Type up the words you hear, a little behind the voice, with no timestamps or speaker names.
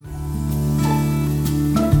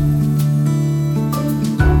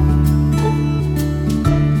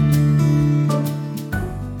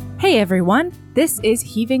everyone, this is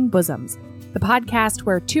Heaving Bosoms, the podcast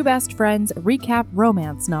where two best friends recap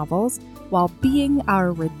romance novels while being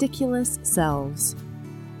our ridiculous selves.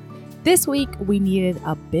 This week, we needed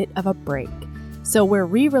a bit of a break, so we're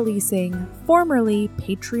re-releasing formerly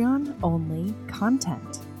Patreon-only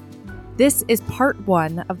content. This is part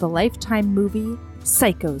 1 of the Lifetime movie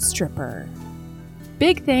Psycho Stripper.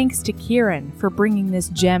 Big thanks to Kieran for bringing this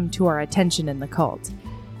gem to our attention in the cult.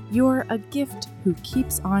 You're a gift who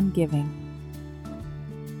keeps on giving.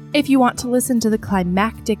 If you want to listen to the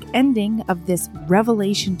climactic ending of this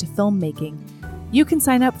revelation to filmmaking, you can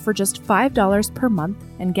sign up for just $5 per month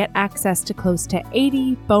and get access to close to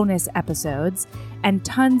 80 bonus episodes and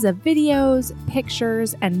tons of videos,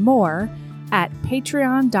 pictures, and more at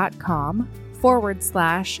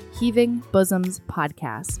patreon.com/Heaving Bosoms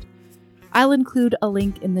Podcast. I'll include a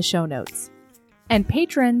link in the show notes. And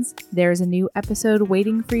patrons, there's a new episode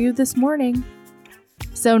waiting for you this morning.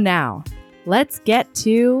 So now, let's get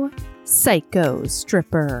to Psycho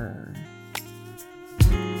Stripper.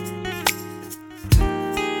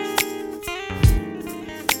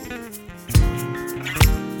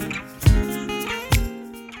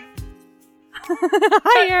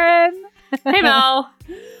 Hi, Erin. Hey, Mel.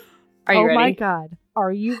 Are you ready? Oh my God.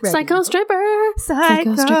 Are you ready? Psycho Stripper.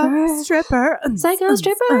 Psycho Stripper. Psycho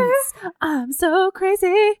Stripper. I'm so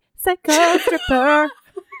crazy. Psycho Stripper.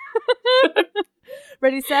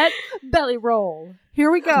 Ready, set, belly roll. Here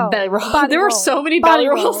we go. Belly roll. Body there were roll. so many Body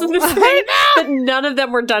belly rolls roll. in this thing, but none of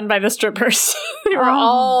them were done by the strippers. They were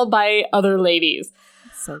all by other ladies.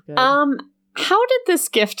 So good. How did this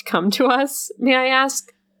gift come to us, may I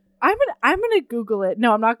ask? I'm gonna Google it.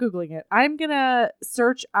 No, I'm not Googling it. I'm gonna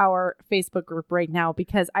search our Facebook group right now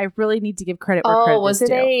because I really need to give credit where credit was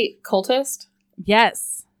is it due. a cultist?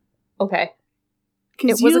 Yes. Okay.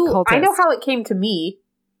 It was a cultist. I know how it came to me,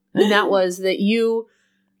 and that was that you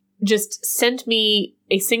just sent me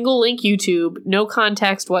a single link YouTube, no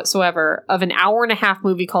context whatsoever, of an hour-and-a-half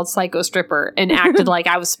movie called Psycho Stripper, and acted like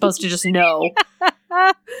I was supposed to just know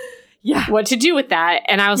what to do with that.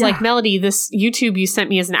 And I was like, Melody, this YouTube you sent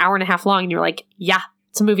me is an hour-and-a-half long, and you're like, yeah,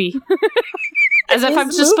 it's a movie. As if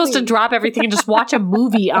I'm just supposed to drop everything and just watch a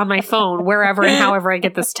movie on my phone, wherever and however I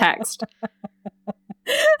get this text.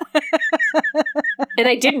 And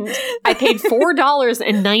I didn't. I paid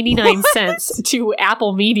 $4.99 to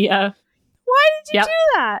Apple Media. Why did you do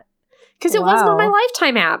that? Because it wasn't on my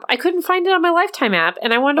Lifetime app. I couldn't find it on my Lifetime app,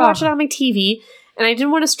 and I wanted to watch it on my TV, and I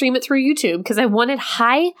didn't want to stream it through YouTube because I wanted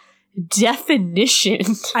high definition.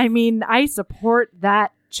 I mean, I support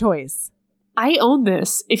that choice. I own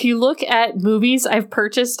this. If you look at movies I've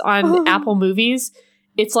purchased on Apple Movies,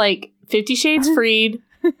 it's like 50 Shades Freed,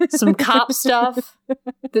 some cop stuff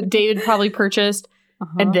that David probably purchased,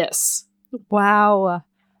 and this. Wow.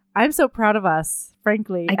 I'm so proud of us,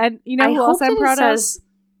 frankly. And you know who else I'm proud of?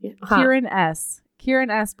 Kieran S. Kieran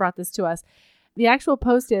S. brought this to us. The actual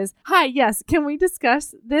post is, hi, yes, can we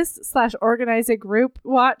discuss this / organize a group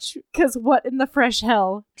watch? Because what in the fresh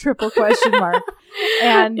hell? Triple question mark.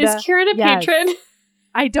 And is Kieran a patron?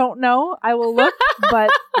 I don't know. I will look, but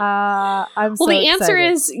I'm so the answer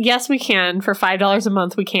excited. is yes, we can. For $5 a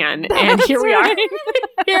month, we can. And here we are.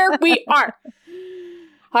 Here we are.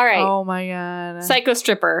 All right. Oh my God. Psycho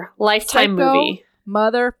Stripper. Lifetime movie.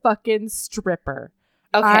 Motherfucking Stripper.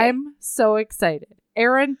 Okay. I'm so excited.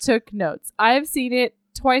 Erin took notes. I've seen it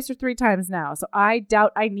twice or 3 times now, so I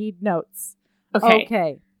doubt I need notes.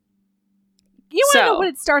 Okay. You want to know what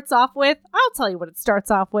it starts off with? I'll tell you what it starts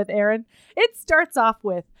off with, Erin. It starts off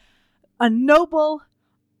with a noble,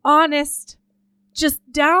 honest, just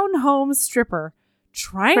down-home stripper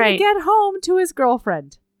trying to get home to his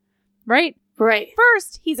girlfriend. Right? Right.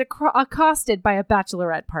 First, he's accosted by a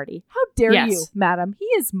bachelorette party. How dare you, madam? He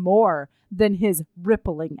is more than his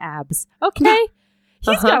rippling abs. Okay?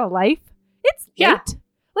 He's got a life. It's late.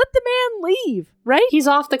 Let the man leave, right? He's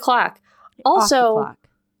off the clock. Also,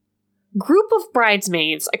 group of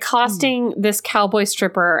bridesmaids accosting this cowboy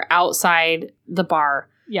stripper outside the bar.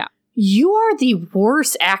 Yeah. You are the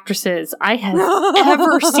worst actresses I have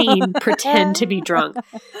ever seen pretend to be drunk.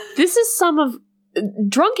 This is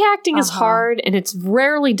drunk acting is hard and it's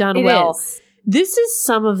rarely done well. This is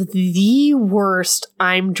some of the worst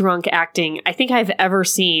I'm drunk acting I think I've ever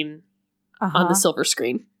seen on the silver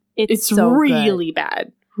screen. It's so really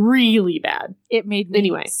bad. Really bad. It made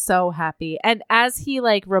me so happy. And as he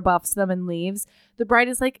rebuffs them and leaves, the bride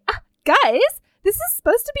is like, guys, this is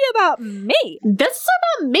supposed to be about me. This is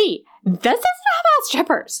about me. This is about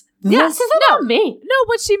strippers. This is about me. No,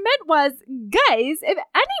 what she meant was, guys, if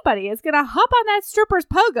anybody is going to hop on that stripper's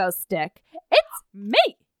pogo stick, it's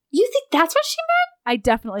me. You think that's what she meant? I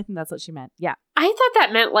definitely think that's what she meant. Yeah. I thought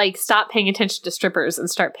that meant like stop paying attention to strippers and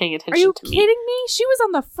start paying attention Are you to kidding me? She was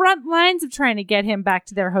on the front lines of trying to get him back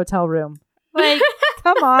to their hotel room. Like,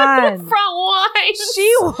 come on. Front lines.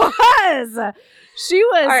 She was.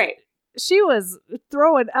 All right. She was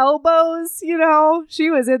throwing elbows, you know. She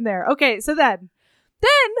was in there. Okay, so then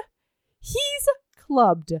he's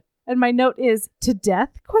clubbed. And my note is to death,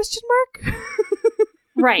 question mark?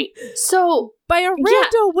 Right. So by a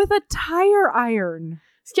rando with a tire iron.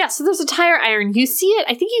 Yeah, so there's a tire iron. You see it,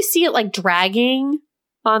 I think you see it like dragging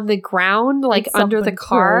on the ground, like under the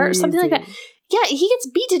car, or something like that. Yeah, he gets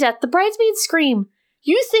beat to death. The bridesmaids scream.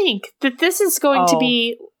 You think that this is going to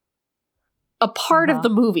be a part of the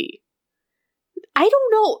movie. I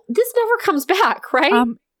don't know. This never comes back, right?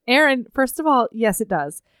 Aaron, first of all, yes, it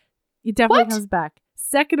does. It definitely comes back.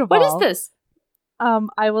 Second of all, what is this?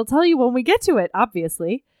 I will tell you when we get to it,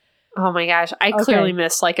 obviously. Oh my gosh. I clearly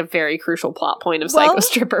missed like a very crucial plot point of Psycho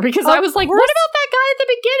Stripper because I was like, what about that guy at the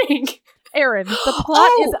beginning? Aaron, the plot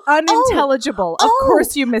is unintelligible. Of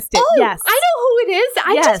course you missed it. Yes. I know who it is.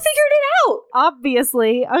 I just figured it out.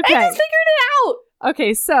 Obviously. Okay. I just figured it out.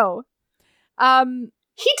 Okay, so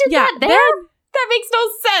he did that there? That makes no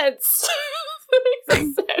sense. That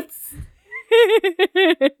makes no sense.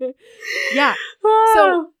 Yeah.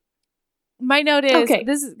 So my note is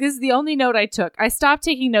this is the only note I took. I stopped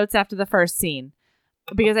taking notes after the first scene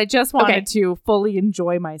because I just wanted to fully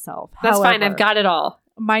enjoy myself. That's fine. I've got it all.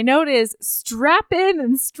 My note is strap in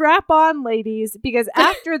and strap on, ladies, because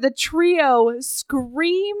after the trio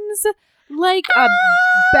screams like a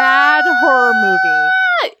bad horror movie,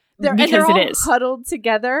 they're all huddled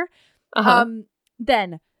together.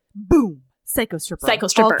 Then boom, Psycho Stripper. Psycho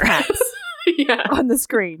Stripper. All caps on the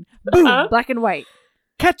screen. Boom, black and white.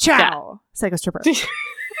 Ka-chow! Yeah. Psycho Stripper.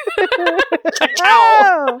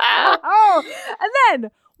 And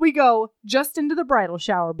then we go just into the bridal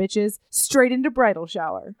shower, bitches. Straight into bridal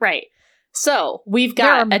shower. Right. So we've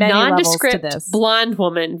got a nondescript blonde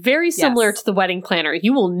woman, very similar to the wedding planner.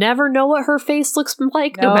 You will never know what her face looks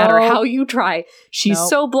like, no matter how you try. She's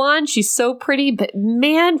so blonde, she's so pretty, but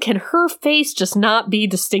man, can her face just not be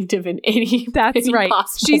distinctive in any possible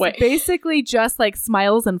She's way. Basically just like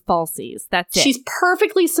smiles and falsies. That's it. She's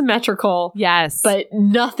perfectly symmetrical. Yes. But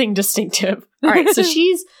nothing distinctive. All right, so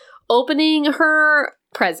she's opening her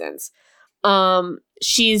presents.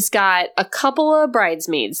 She's got a couple of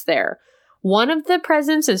bridesmaids there. One of the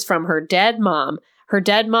presents is from her dead mom. Her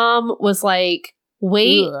dead mom was like,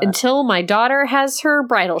 wait until my daughter has her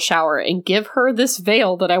bridal shower and give her this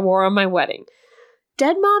veil that I wore on my wedding.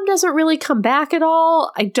 Dead mom doesn't really come back at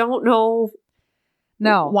all. I don't know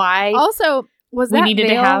why. Also, was that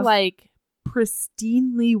veil like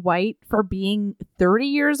pristinely white for being 30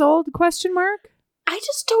 years old? Question mark. I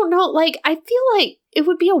just don't know. Like, I feel like it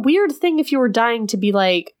would be a weird thing if you were dying to be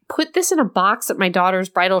like, put this in a box at my daughter's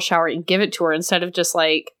bridal shower and give it to her instead of just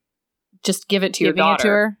give it to your daughter. It to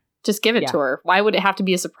her? Just give it to her. Why would it have to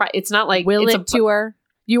be a surprise? It's not like will it to her.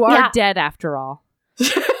 You are dead after all.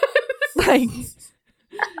 Like,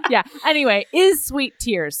 yeah. Anyway, is Sweet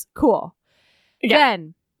Tears cool? Yeah.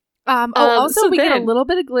 Then, also we get a little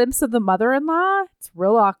bit of glimpse of the mother-in-law. It's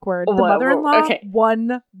real awkward. The mother-in-law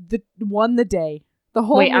won the day. The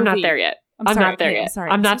whole movie. I'm not there yet. I'm not there yet.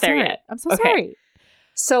 I'm not there yet. I'm so sorry.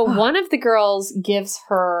 So one of the girls gives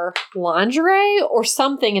her lingerie or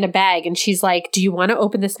something in a bag, and she's like, do you want to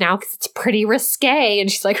open this now? Because it's pretty risque. And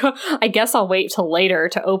she's like, I guess I'll wait till later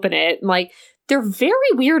to open it. And like, they're very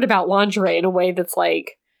weird about lingerie in a way that's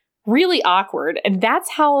like really awkward. And that's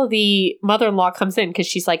how the mother-in-law comes in, because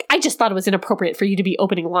she's like, I just thought it was inappropriate for you to be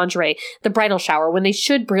opening lingerie the bridal shower when they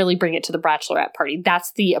should really bring it to the bachelorette party.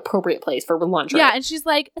 That's the appropriate place for lingerie. Yeah, and she's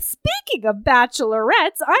like, speaking of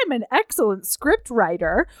bachelorettes, I'm an excellent script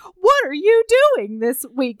writer. What are you doing this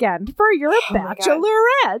weekend for your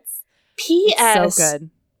bachelorettes? P.S. So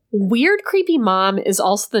good. Weird creepy mom is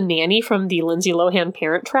also the nanny from the Lindsay Lohan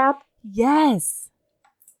Parent Trap. Yes.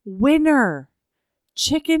 Winner.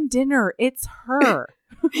 Chicken dinner. It's her.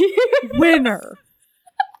 Winner.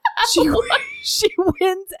 She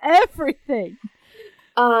wins everything.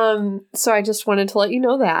 So I just wanted to let you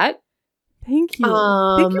know that. Thank you.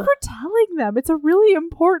 Thank you for telling them. It's a really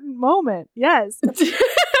important moment. Yes.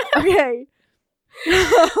 Okay.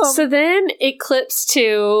 So then it clips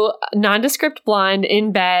to nondescript blonde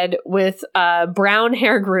in bed with brown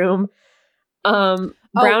hair groom.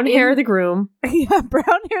 Brown hair the groom. Yeah,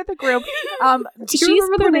 brown hair the groom. Do you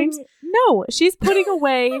remember their names? No, she's putting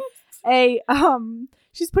away a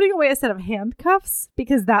set of handcuffs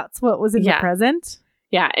because that's what was in the present.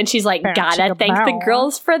 Yeah, and she's like, gotta thank the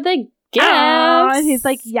girls for the gifts. And he's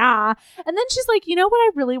like, yeah. And then she's like, you know what I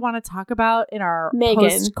really want to talk about in our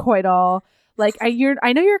post-coital Like I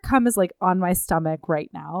know your cum is like on my stomach right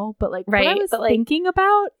now, but like what I was thinking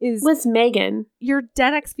about is was Megan your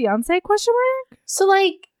dead ex-fiance ? So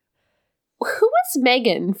like, who was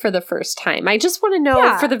Megan for the first time? I just want to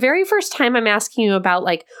know for the very first time. I'm asking you about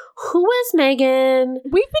like, who was Megan?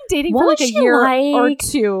 We've been dating for like a year or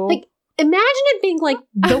two. Like, imagine it being like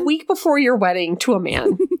the week before your wedding to a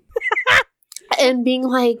man, and being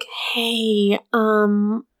like, hey,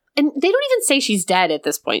 and they don't even say she's dead at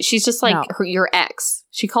this point. She's just like your ex.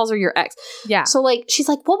 She calls her your ex. Yeah. So like, she's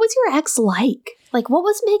like, what was your ex like? Like, what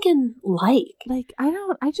was Megan like? Like,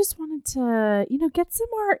 I just wanted to, get some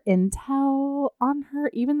more intel on her,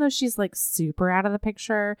 even though she's like super out of the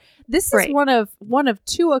picture. This is one of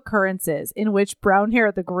two occurrences in which brown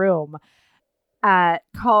hair the groom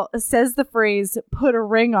says the phrase, put a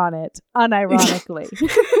ring on it, unironically.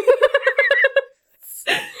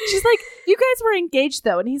 She's like, you guys were engaged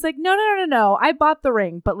though. And he's like, no. I bought the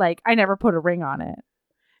ring, but like, I never put a ring on it.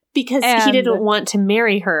 Because he didn't want to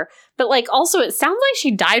marry her. But like, also, it sounds like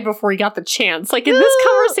she died before he got the chance. Like in this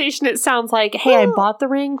conversation, it sounds like, hey, I bought the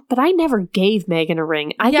ring, but I never gave Megan a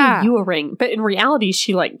ring. I gave you a ring. But in reality,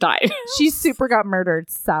 she like died. She super got murdered.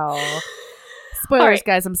 So spoilers,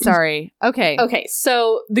 guys. I'm sorry. Okay. Okay.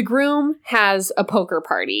 So the groom has a poker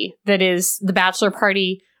party that is the bachelor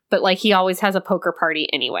party, but like he always has a poker party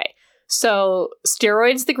anyway. So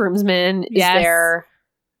Steroids the groomsman is there.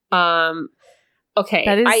 Okay.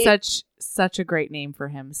 That is such a great name for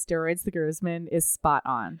him. Steroids the groomsman is spot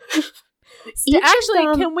on.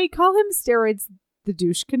 Actually, can we call him Steroids the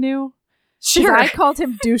douche canoe? Sure. I called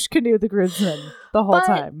him douche canoe the groomsman the whole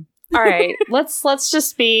time. All right. Let's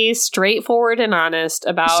just be straightforward and honest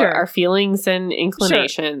about our feelings and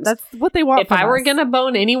inclinations. Sure. That's what they want. If I were gonna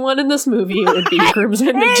bone anyone in this movie, it would be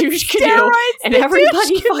groomsman the douche canoe, and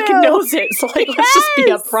everybody fucking knows it. So like, let's just be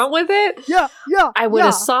upfront with it. Yeah. I would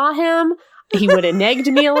have saw him. He would have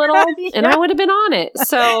negged me a little, and I would have been on it.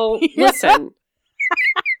 So, listen.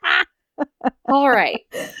 All right.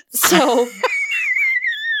 So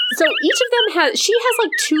each of them she has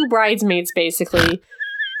like two bridesmaids, basically.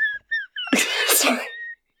 Sorry.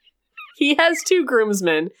 He has two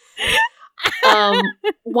groomsmen.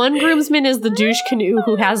 One groomsman is the douche canoe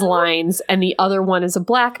who has lines, and the other one is a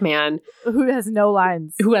black man who has no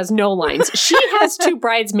lines. She has two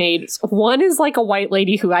bridesmaids. One is like a white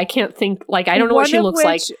lady who I can't think, like, I don't know what she looks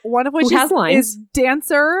like. One of which has lines. Is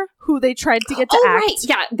Dancer, who they tried to get to act. Right.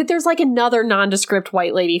 Yeah, but there's like another nondescript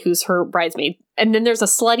white lady who's her bridesmaid. And then there's a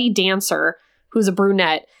slutty dancer who's a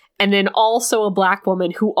brunette. And then also a black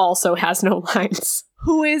woman who also has no lines.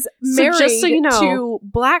 Who is married to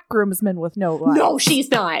black groomsmen with no lines. No, she's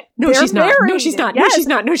not. No, she's not. No, she's not. Yes. No, she's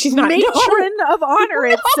not. No, she's not. Matron of honor,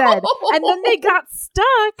 it said. And then they got stuck.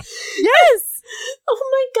 Yes. Oh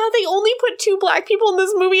my God. They only put two black people in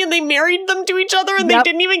this movie and they married them to each other and they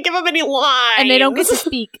didn't even give them any lines. And they don't get to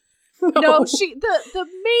speak. No,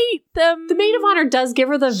 the maid of honor does give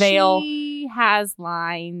her the veil. She has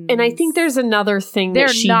lines. And I think there's another thing that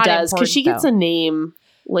she does because she gets a name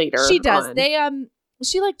later. She does.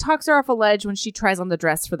 She like talks her off a ledge when she tries on the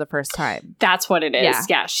dress for the first time. That's what it is.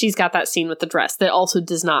 Yeah, she's got that scene with the dress that also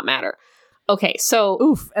does not matter. Okay,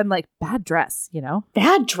 so and like bad dress,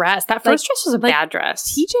 bad dress. That first dress was a bad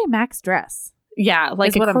dress. TJ Maxx dress. Yeah,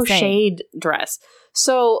 like a crocheted dress.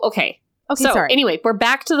 So okay, sorry. Anyway, we're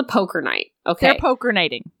back to the poker night. Okay, they're poker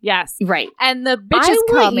nighting. Yes, right. And the bitches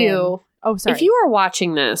come in. Oh, sorry. If you are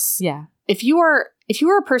watching this, if you are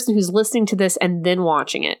a person who's listening to this and then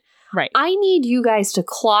watching it. Right. I need you guys to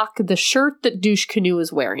clock the shirt that Douche Canoe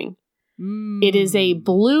is wearing. It is a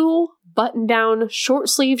blue button-down short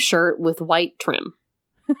sleeve shirt with white trim.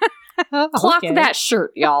 Clock that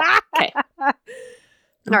shirt, y'all. Okay. All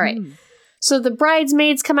right. So the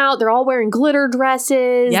bridesmaids come out. They're all wearing glitter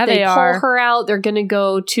dresses. Yeah, they pull her out. They're going to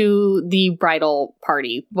go to the bridal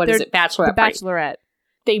party. What is it? Bachelorette. The bachelorette.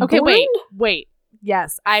 Party. Wait.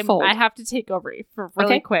 Yes, I have to take over for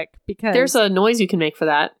really quick because there's a noise you can make for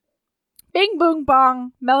that. Bing, boom,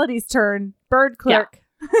 bong. Melody's turn. Bird click.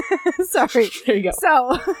 Yeah. Sorry. There you go.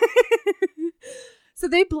 So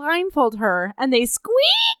they blindfold her and they squeak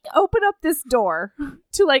open up this door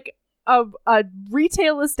to like a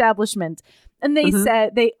retail establishment. And they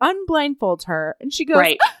said they unblindfold her and she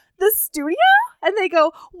goes, the studio? And they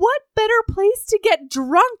go, what better place to get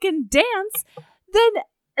drunk and dance than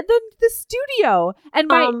the studio? And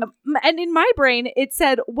and in my brain it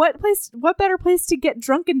said, what better place to get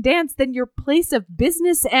drunk and dance than your place of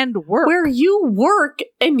business and work, where you work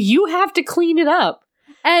and you have to clean it up,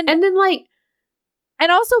 and then like,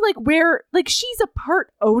 and also like where like she's a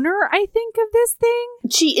part owner, I think, of this thing.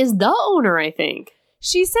 She is the owner, I think.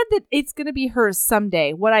 She said that it's going to be hers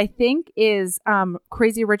someday. What I think is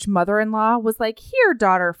Crazy Rich Mother-in-Law was like, here,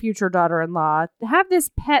 future daughter-in-law, have this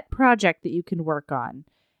pet project that you can work on.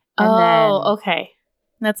 And okay.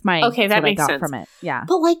 That's that what makes I got sense from it. Yeah.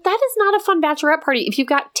 But like, that is not a fun bachelorette party if you've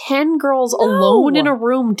got 10 girls alone in a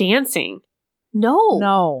room dancing.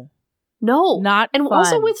 No. Not and fun.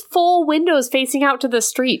 Also with full windows facing out to the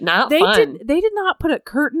street. Not fun. They did not put a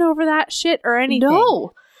curtain over that shit or anything.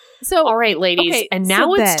 No. So all right, ladies, okay, and now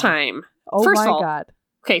so it's then, time. Oh first my of all, God.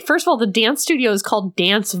 Okay, first of all, the dance studio is called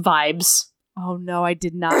Dance Vibes. Oh no, I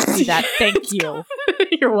did not see that. Thank you.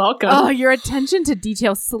 You're welcome. Oh, your attention to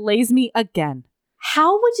detail slays me again.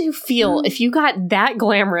 How would you feel if you got that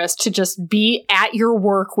glamorous to just be at your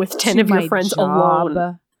work with 10 of your friends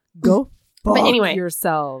alone? Go fuck but anyway,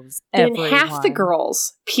 yourselves, then everyone. half the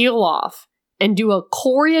girls peel off and do a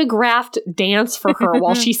choreographed dance for her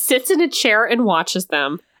while she sits in a chair and watches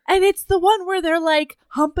them. And it's the one where they're like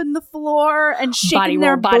humping the floor and shaking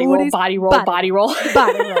their body roll, booties. body roll. Body roll.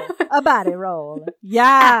 A body roll.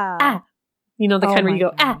 Yeah. You know, the kind where you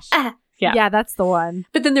go, gosh. Yeah. Yeah, that's the one.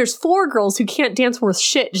 But then there's 4 girls who can't dance worth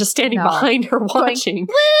shit just standing behind her watching.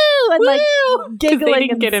 Woo! And like giggling they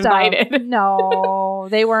didn't get and stuff. invited. No,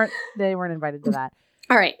 they weren't invited to that.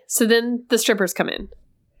 All right. So then the strippers come in.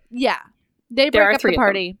 Yeah. They There break are up 3 the of them.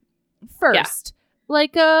 party first.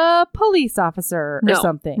 Like a police officer or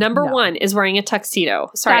something. Number No. 1 is wearing a tuxedo.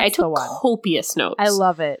 Sorry, That's I the took one. copious notes. I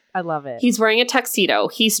love it. He's wearing a tuxedo.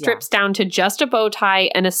 He strips down to just a bow tie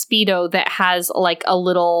and a Speedo that has like a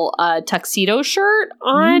little tuxedo shirt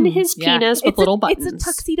on his penis with little buttons. It's a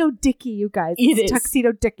tuxedo dickie, you guys. It It's is. a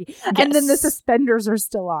tuxedo dickie. Yes. And then the suspenders are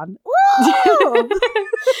still on.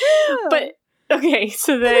 But okay,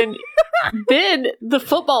 so then the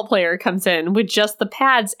football player comes in with just the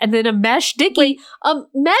pads and then a mesh dickie. A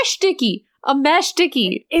mesh dickie.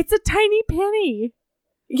 It's a tiny penny.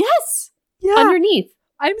 Yes. Yeah. Underneath.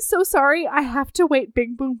 I'm so sorry. I have to wait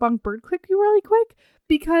Bing Boom Bong Bird Click you really quick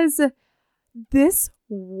because this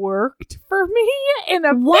worked for me in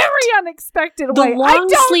a very unexpected way. The long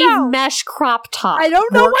sleeve know. mesh crop top. I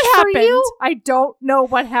don't know worked what for happened. you? I don't know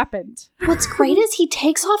what happened. What's great is he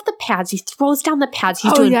takes off the pads. He throws down the pads.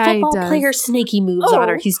 He's doing football player snaky moves on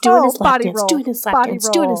her. He's doing his lap dance, doing his lap dance,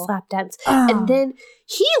 doing his lap dance. And then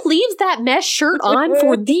he leaves that mesh shirt on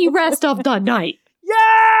for the rest of the night.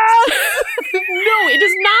 Yeah! No, it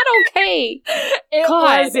is not okay. It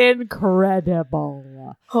God. was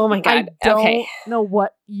incredible. Oh my God. I don't Okay. know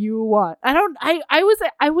what you want.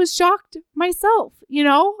 I was shocked myself, you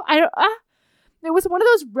know? It was one of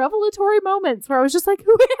those revelatory moments where I was just like,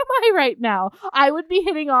 who am I right now? I would be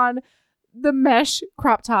hitting on the mesh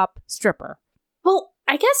crop top stripper. Well,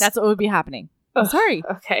 I guess That's what would be happening. I'm sorry.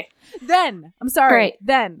 Okay. I'm sorry. Right.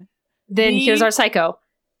 Then Here's our psycho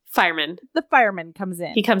fireman. the fireman comes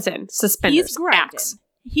in. He comes in. Suspenders. He's grinding. Axe.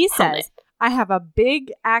 He helmet. says, I have a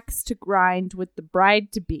big axe to grind with the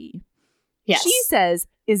bride-to-be. Yes. She says,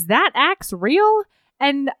 is that axe real?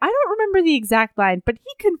 And I don't remember the exact line, but he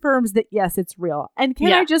confirms that, yes, it's real. And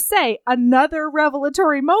can I just say, another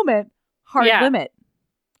revelatory moment, hard limit.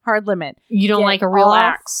 Hard limit. You don't Get like a real off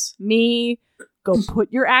axe. Me, go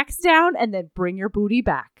put your axe down and then bring your booty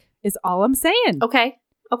back, is all I'm saying. Okay.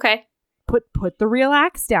 Put the real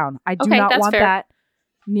axe down. I do Okay, not that's want fair. that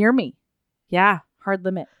near me. Yeah, hard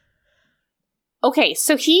limit. Okay,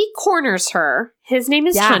 so he corners her. His name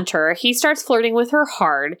is Hunter. He starts flirting with her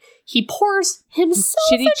hard. He pours himself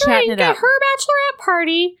Shitty a chatting drink it at up. her bachelorette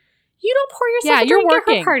party. You don't pour yourself Yeah, a you're drink at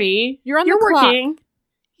working. her party. You're on the clock. working.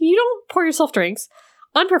 You don't pour yourself drinks.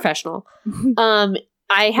 Unprofessional.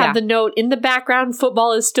 I have the note in the background,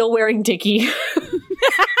 football is still wearing Dickie.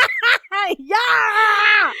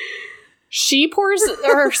 Yeah! He pours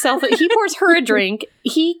her a drink.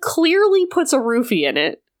 He clearly puts a roofie in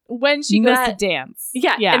it. When she goes to dance.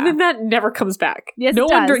 Yeah. And then that never comes back. Yes, no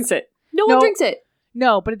it one does. drinks it. No one drinks it.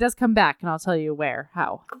 No, but it does come back, and I'll tell you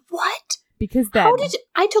how. What? Because then...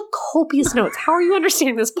 I took copious notes. How are you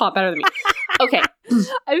understanding this plot better than me? Okay.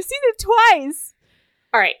 I've seen it twice.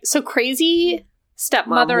 All right. So crazy stepmom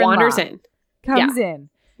Mother-in-law wanders in. Comes in.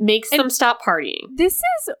 Makes them stop partying. This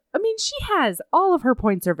is... I mean, she has... All of her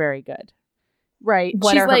points are very good. Right?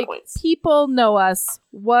 What She's are her like, points? people know us.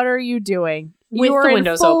 What are you doing? With You're the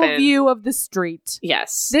windows in full open. view of the street.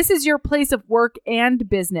 Yes. This is your place of work and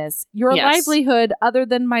business. Your Yes. livelihood, other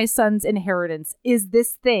than my son's inheritance, is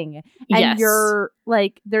this thing. And Yes. you're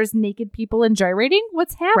like, there's naked people and gyrating?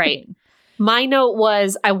 What's happening? My note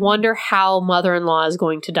was, I wonder how mother-in-law is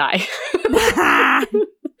going to die.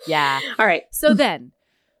 Yeah. All right. So then,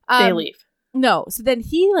 They leave. No. So then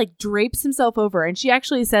he like drapes himself over, and she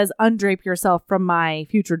actually says, "Undrape yourself from my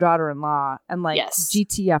future daughter-in-law," and like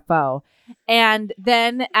GTFO. And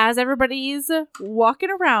then as everybody's walking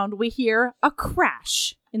around, we hear a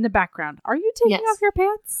crash in the background. Are you taking off your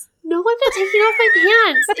pants? No, I'm not taking off my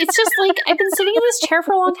pants. It's just like I've been sitting in this chair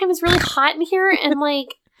for a long time. It's really hot in here, and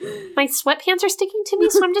like my sweatpants are sticking to me,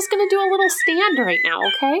 so I'm just going to do a little stand right now,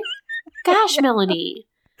 okay? Gosh, Melanie.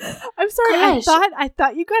 I'm sorry. Gosh. I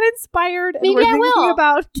thought you got inspired. And Maybe were I thinking will.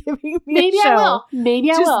 About giving me Maybe a show. I will. Maybe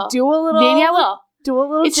I just will. Do a little. Maybe I will. Do a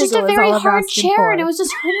little. It's just jiggle a is very all I'm hard asking chair, for. and it was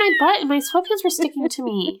just hurting my butt, and my sweatpants were sticking to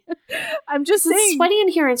me. I'm just It's saying. sweaty in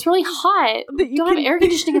here. It's really hot. That you Don't have air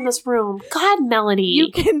conditioning in this room. God, Melanie.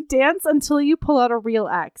 You can dance until you pull out a real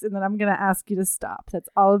axe, and then I'm going to ask you to stop. That's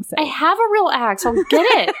all I'm saying. I have a real axe. I'll get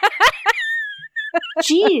it.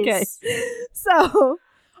 Jeez. Okay. So,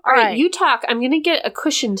 all right, you talk. I'm going to get a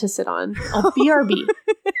cushion to sit on. I'll BRB. You're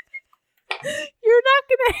not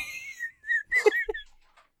going to.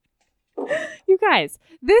 You guys,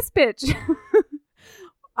 this bitch.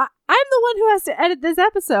 I'm the one who has to edit this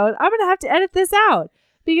episode. I'm going to have to edit this out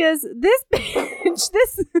because this bitch,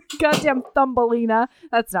 this goddamn Thumbelina,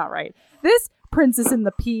 that's not right. This princess in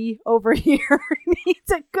the pea over here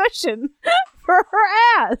needs a cushion for her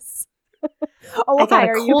ass. Oh, I got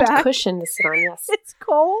are a you cold back? cushion to sit on, yes. It's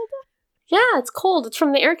cold? Yeah, it's cold. It's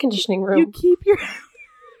from the air conditioning room. You keep your...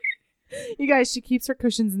 You guys, she keeps her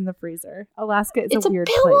cushions in the freezer. Alaska is it's a weird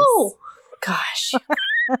pillow. place. Gosh.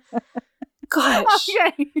 Gosh.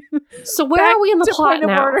 Okay. So where Back are we in the to plot point of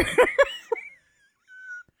now? order.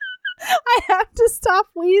 I have to stop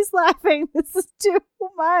wheeze laughing. This is too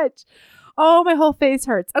much. Oh, my whole face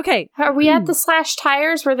hurts. Okay. Are we at the slash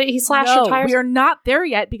tires where he slashed your tires? We are not there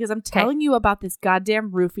yet because I'm telling you about this goddamn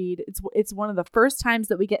roofie. It's one of the first times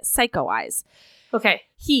that we get Psycho Eyes. Okay.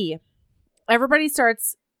 Everybody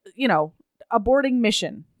starts, aborting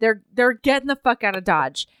mission. They're getting the fuck out of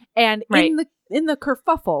Dodge. And in the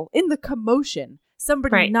kerfuffle, in the commotion,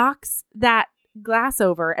 somebody knocks that glass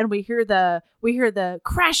over, and we hear the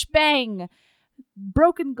crash bang,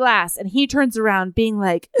 broken glass, and he turns around, being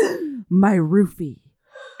like, "My roofie."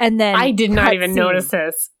 And then I did not even notice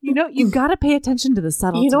this. You got to pay attention to the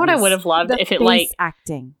subtleties. You know what I would have loved if it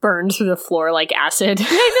acting burned through the floor like acid. I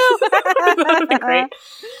know. That would be great.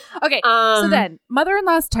 Okay, so then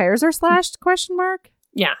mother-in-law's tires are slashed? ?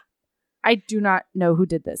 Yeah. I do not know who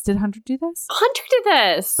did this. Did Hunter do this? Hunter did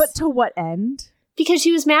this. But to what end? Because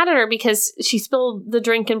she was mad at her because she spilled the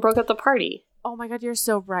drink and broke up the party. Oh my God, you're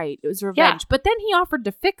so right. It was revenge. Yeah. But then he offered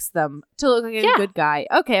to fix them to look like a good guy.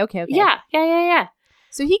 Okay. Yeah.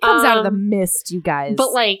 So he comes out of the mist, you guys.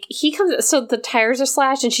 But so the tires are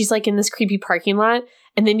slashed and she's like in this creepy parking lot.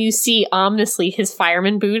 And then you see ominously his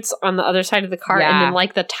fireman boots on the other side of the car. And then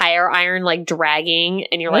like the tire iron like dragging.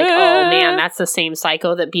 And you're like, oh man, that's the same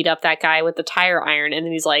psycho that beat up that guy with the tire iron. And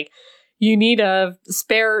then he's like, you need a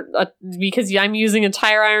spare because I'm using a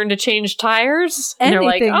tire iron to change tires. And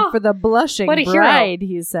anything you're like, for the blushing what a bride,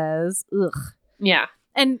 hero. he says. Ugh. Yeah.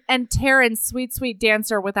 And Taryn, sweet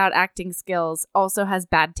dancer without acting skills, also has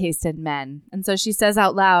bad taste in men. And so she says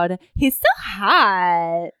out loud, "He's so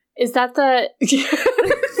hot." Is that the...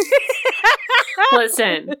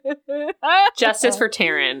 Listen. Justice for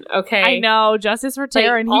Taryn, okay? I know. Justice for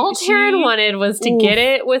Taryn. All Taryn wanted was to get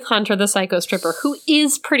it with Hunter the psycho stripper, who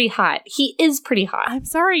is pretty hot. He is pretty hot. I'm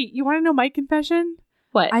sorry. You want to know my confession?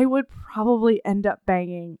 What? I would probably end up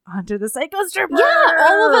banging Hunter the psycho stripper. Yeah,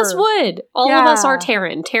 all of us would. All of us are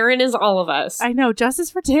Taryn. Taryn is all of us. I know.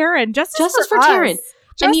 Justice for Taryn. Justice for Taryn.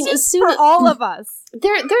 Justice for all of us.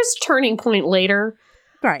 There's turning point later.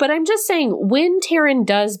 Right. But I'm just saying, when Taryn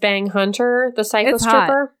does bang Hunter, the psycho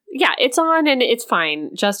stripper, it's on and it's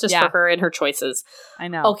fine. Justice for her and her choices. I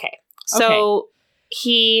know. Okay. So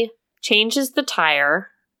he changes the tire.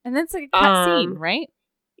 And then it's like a cut scene, right?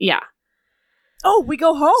 Yeah. Oh, we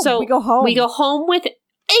go home. So we go home with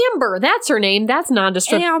Amber. That's her name. That's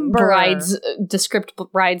nondescript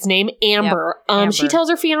bride's name, Amber. Yep. Amber. She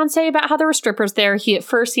tells her fiance about how there were strippers there. He at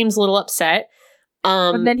first seems a little upset.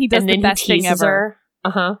 And then he does the best thing ever. Her.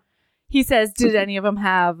 Uh-huh. He says, "Did any of them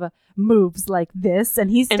have moves like this?" And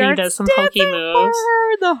he does some hokey moves.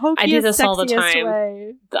 The hokiest, I do this all the time.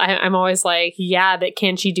 Way. I'm always like, yeah, but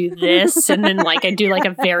can she do this? And then I do like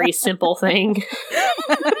a very simple thing.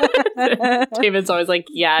 David's always like,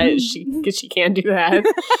 yeah, she can do that.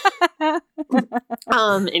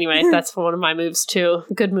 Anyway, that's one of my moves too.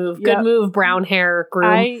 Good move. Good move, brown hair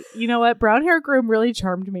groom. You know what? Brown hair groom really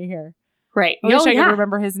charmed me here. Right. I wish I could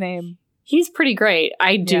remember his name. He's pretty great.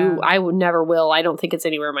 I would never will. I don't think it's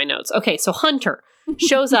anywhere in my notes. Okay, so Hunter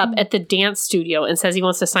shows up at the dance studio and says he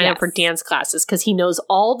wants to sign up for dance classes because he knows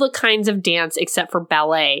all the kinds of dance except for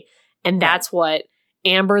ballet. And that's what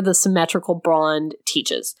Amber, the symmetrical blonde,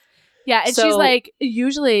 teaches. Yeah, and she's like,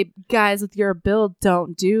 usually guys with your build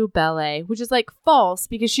don't do ballet, which is like false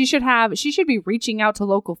because she should be reaching out to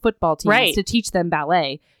local football teams to teach them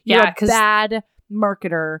ballet. You're a bad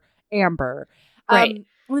marketer, Amber. Right.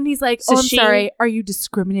 And he's like, I'm sorry, are you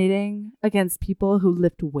discriminating against people who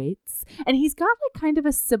lift weights? And he's got like kind of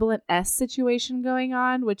a Sibilant S situation going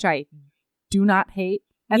on, which I do not hate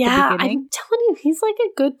at the beginning. I'm telling you, he's like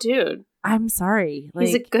a good dude. I'm sorry.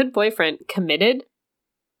 He's a good boyfriend. Committed?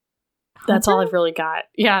 That's all I've really got.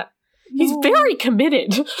 Yeah. No. He's very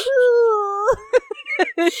committed.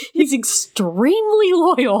 He's extremely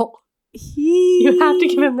loyal. You have to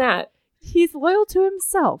give him that. He's loyal to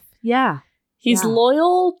himself. Yeah. He's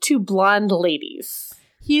loyal to blonde ladies.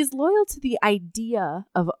 He's loyal to the idea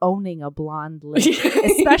of owning a blonde lady,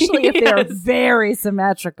 especially if they're very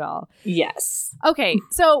symmetrical. Yes. Okay,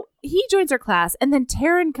 so he joins her class, and then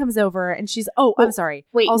Taryn comes over, and she's, I'm sorry.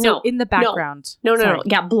 Wait, also, in the background. No.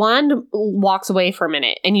 Yeah, Blonde walks away for a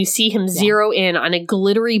minute, and you see him zero in on a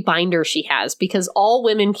glittery binder she has, because all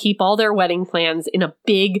women keep all their wedding plans in a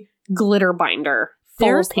big glitter binder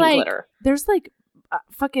full of pink glitter. There's like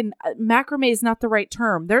fucking macrame is not the right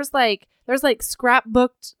term. There's like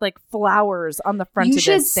scrapbooked like flowers on the front of this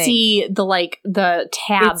thing. You should see the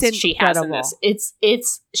tabs she has in this.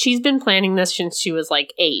 It's she's been planning this since she was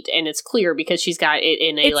like 8, and it's clear because she's got it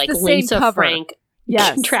in a Lisa Frank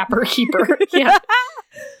Trapper Keeper. Yeah.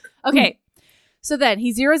 Okay. So then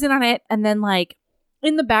he zeroes in on it, and then like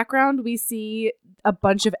in the background we see a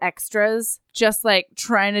bunch of extras just like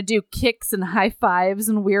trying to do kicks and high fives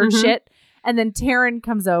and weird shit. And then Taryn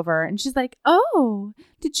comes over and she's like, "Oh,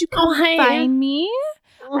 did you come find me?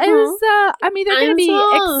 I'm either going to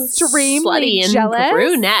be extremely jealous."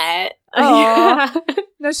 Brunette.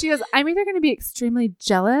 No, she goes, "I'm either going to be extremely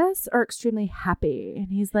jealous or extremely happy." And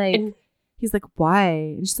he's like,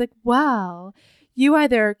 "Why?" And she's like, "Well, you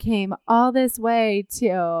either came all this way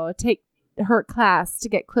to take her class to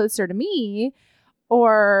get closer to me,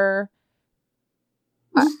 or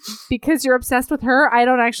because you're obsessed with her." I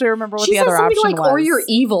don't actually remember what the other option was. Or you're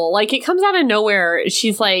evil. Like, it comes out of nowhere.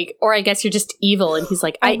 She's like, or I guess you're just evil. And he's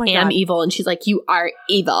like, I am evil. And she's like, you are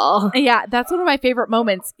evil. Yeah, that's one of my favorite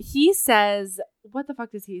moments. He says, what the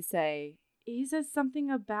fuck does he say? He says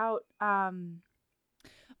something about,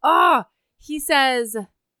 he says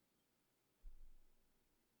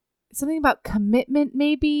something about commitment,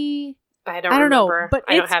 maybe. I don't remember. Know, but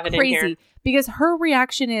I don't have it crazy in here. Because her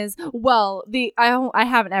reaction is, well, I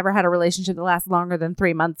haven't ever had a relationship that lasts longer than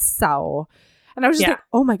 3 months, so. And I was just like,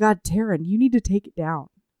 oh my God, Taryn, you need to take it down.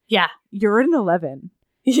 Yeah. You're at an 11.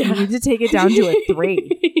 Yeah. You need to take it down to a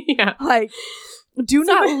 3. Yeah. Like, do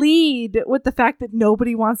not lead with the fact that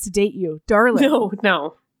nobody wants to date you, darling.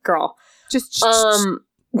 No, girl. Just so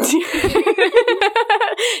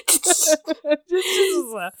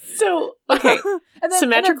okay. And then,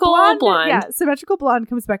 symmetrical blonde. Yeah, symmetrical blonde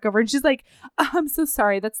comes back over and she's like, "I'm so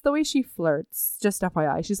sorry. That's the way she flirts. Just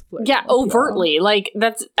FYI, she's flirting." Yeah, overtly. Like,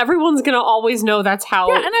 that's everyone's gonna always know that's how.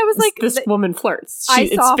 Yeah, and I was like, this woman flirts.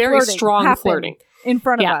 It's very strong flirting in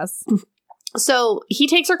front of us. So he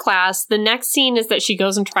takes her class. The next scene is that she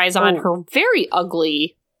goes and tries on her very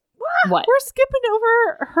ugly. What? We're skipping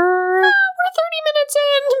over her. We're 30 minutes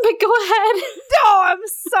in, but go ahead. No, I'm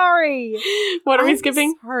sorry. What are we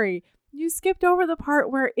skipping? Sorry. You skipped over the part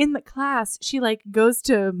where in the class, she like goes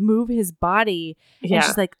to move his body. And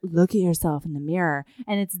she's like, "Look at yourself in the mirror."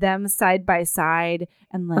 And it's them side by side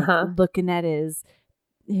and like looking at his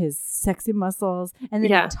sexy muscles. And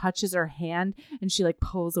then he touches her hand and she like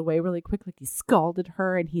pulls away really quick, like he scalded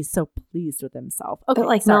her and he's so pleased with himself. Okay, but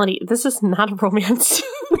like, Melody, this is not a romance.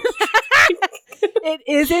 It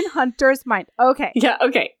is in Hunter's mind. Okay. Yeah,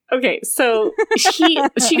 okay. So she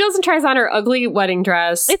goes and tries on her ugly wedding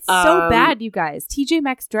dress. It's so bad, you guys. TJ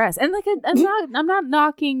Maxx dress. And like I'm not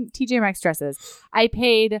knocking TJ Maxx dresses. I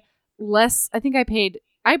paid less.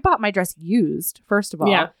 I bought my dress used, first of all.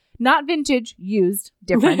 Yeah. Not vintage, used,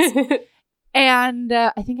 difference. And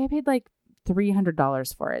I think I paid like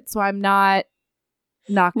 $300 for it. So I'm not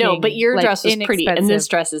knocking. No, but your dress was pretty and this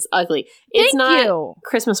dress is ugly. It's not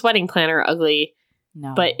Christmas wedding planner ugly.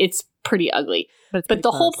 No. But it's pretty ugly. But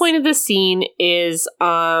the whole point of this scene is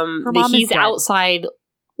that he's outside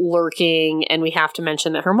lurking, and we have to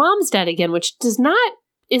mention that her mom's dead again, which is not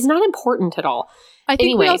important at all. I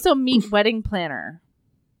think we also meet wedding planner.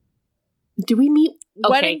 Do we meet?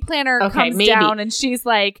 Wedding planner comes down and she's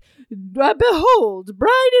like, behold,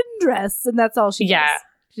 bride in dress. And that's all she does.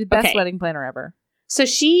 She's the best wedding planner ever. So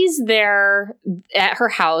she's there at her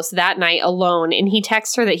house that night alone, and he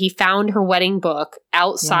texts her that he found her wedding book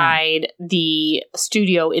outside the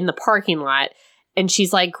studio in the parking lot. And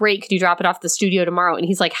she's like, great, could you drop it off at the studio tomorrow? And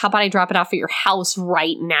he's like, how about I drop it off at your house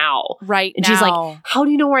right now? And she's like, how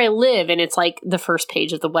do you know where I live? And it's like the first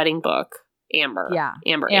page of the wedding book. Amber. Yeah.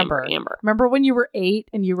 Amber. Remember when you were 8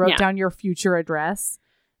 and you wrote down your future address?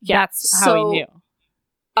 Yeah. That's how he knew.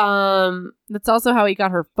 That's also how he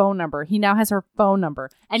got her phone number. He now has her phone number.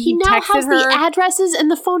 And he now has the addresses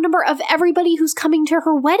and the phone number of everybody who's coming to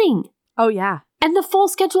her wedding. Oh, yeah. And the full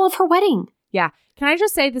schedule of her wedding. Yeah. Can I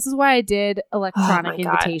just say, this is why I did electronic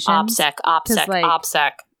invitations.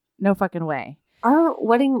 OPSEC. No fucking way. Our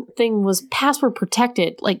wedding thing was password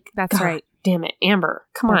protected. Like, that's God, right. Damn it, Amber.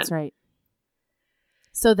 Come on. That's right.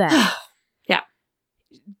 So then. Yeah.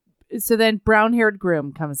 So then brown-haired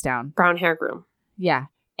groom comes down. Brown-haired groom. Yeah.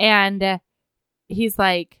 And he's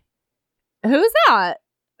like, who's that?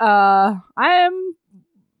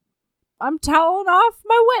 I'm toweling off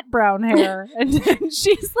my wet brown hair. And then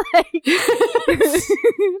she's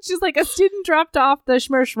like, a student dropped off the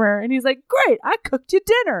shmur. And he's like, great, I cooked you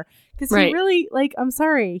dinner. Because he really, I'm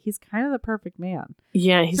sorry, he's kind of the perfect man.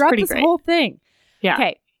 Yeah, he's pretty great. This whole thing. Yeah.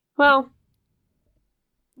 Okay. Well,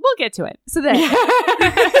 we'll get to it. So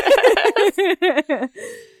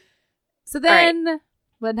then,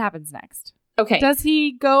 what happens next? Okay. Does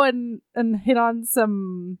he go and hit on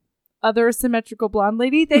some other symmetrical blonde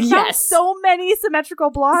lady? They found so many symmetrical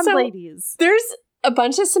blonde ladies. There's a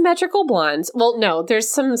bunch of symmetrical blondes. Well, no,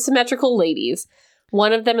 there's some symmetrical ladies.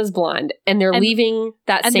 One of them is blonde, and they're leaving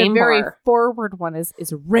that same bar. And the very forward one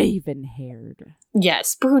is raven-haired.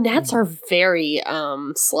 Yes, brunettes are very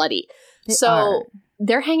slutty.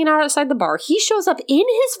 They're hanging out outside the bar. He shows up in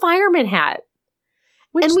his fireman hat.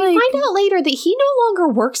 And we find out later that he no longer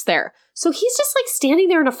works there. So he's just standing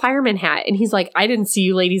there in a fireman hat. And he's like, I didn't see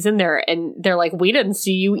you ladies in there. And they're like, we didn't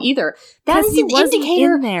see you either. That is an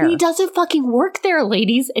indicator he doesn't fucking work there,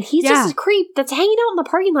 ladies. And he's just a creep that's hanging out in the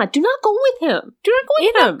parking lot. Do not go with him. Do not go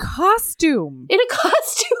with him. In a costume. In a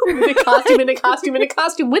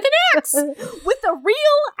costume. With an axe. With a real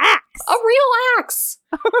axe. A real axe.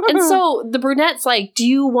 And so the brunette's like, do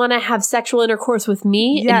you want to have sexual intercourse with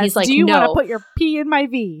me? Yes. And he's like, do you want to put your P in my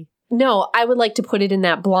V? No, I would like to put it in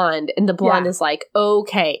that blonde. And the blonde is like,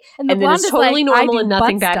 okay. And then it's totally normal and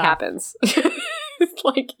nothing bad happens.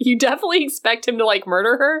 Like, you definitely expect him to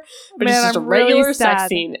murder her, but it's just a regular sex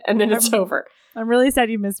scene. And then it's over. I'm really sad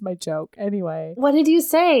you missed my joke. Anyway. What did you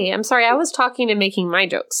say? I'm sorry. I was talking and making my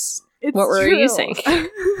jokes. What were you saying?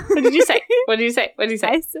 What did you say?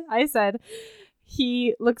 I said,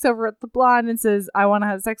 he looks over at the blonde and says, I want to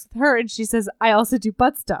have sex with her. And she says, I also do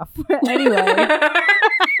butt stuff. Anyway.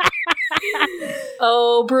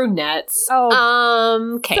 Oh, brunettes.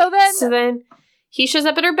 Oh. Okay. So then he shows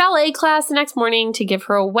up at her ballet class the next morning to give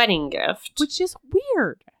her a wedding gift. Which is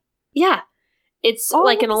weird. Yeah. It's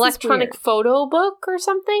like an electronic photo book or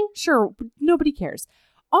something. Sure. Nobody cares.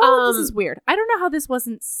 All of this is weird. I don't know how this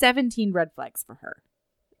wasn't 17 red flags for her.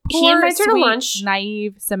 He invites her to lunch.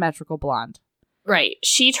 Naive, symmetrical blonde. Right.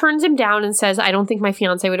 She turns him down and says, I don't think my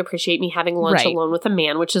fiancé would appreciate me having lunch alone with a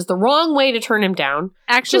man, which is the wrong way to turn him down.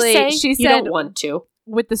 Actually, she said you don't want to.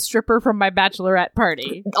 With the stripper from my bachelorette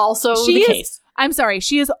party. Also the case. I'm sorry.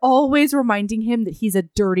 She is always reminding him that he's a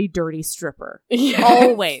dirty, dirty stripper. Yes.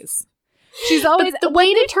 Always. She's always... But the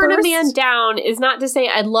way to turn a man down is not to say,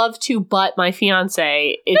 I'd love to, but my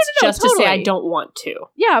fiancé. It's just totally. To say, I don't want to.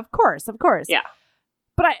 Yeah, of course. Yeah.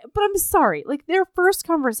 But I'm sorry. Their first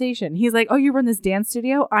conversation, he's like, oh, you run this dance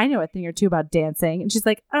studio? I know a thing or two about dancing. And she's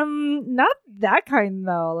like, not that kind,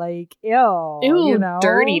 though. Ew. Ew,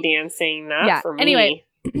 dirty dancing. Not for me. Anyway.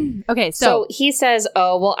 Okay, so he says,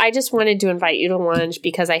 oh, well, I just wanted to invite you to lunch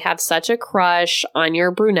because I have such a crush on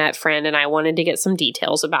your brunette friend and I wanted to get some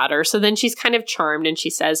details about her. So then she's kind of charmed and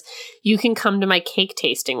she says, you can come to my cake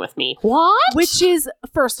tasting with me. What? Which is,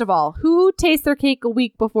 first of all, who tastes their cake a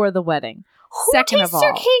week before the wedding? Who tastes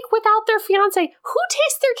their cake without their fiance? Who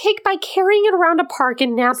tastes their cake by carrying it around a park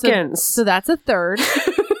in napkins? So that's a third.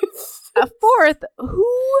 A fourth,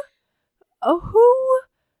 who?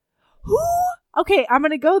 Okay, I'm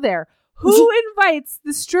going to go there. Who invites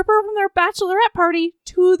the stripper from their bachelorette party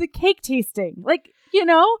to the cake tasting?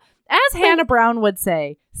 As Hannah Brown would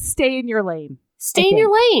say, stay in your lane. Stay in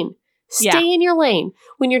your lane. Stay in your lane.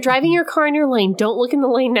 When you're driving your car in your lane, don't look in the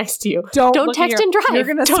lane next to you. Don't text and drive. You're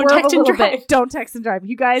going to swerve a little bit. Don't text and drive.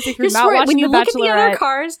 You guys, if you're not watching when you The look at the other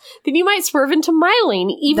cars, then you might swerve into my lane,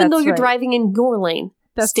 even though you're driving in your lane.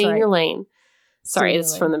 Stay in your lane. Sorry,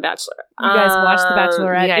 it's from The Bachelor. You guys watch The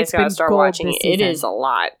Bachelorette. You guys It's gotta been start gold watching this it. It season. is a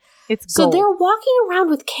lot. It's So gold. they're walking around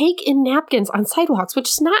with cake and napkins on sidewalks, which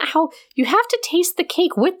is not how you have to taste the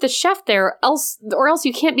cake with the chef there, else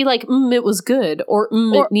you can't be like, it was good, or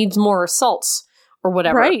it needs more salts, or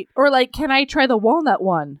whatever. Right. Or like, can I try the walnut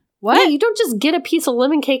one? What? Yeah, you don't just get a piece of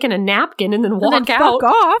lemon cake and a napkin and then walk and then out. fuck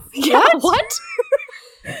off. Yeah, what?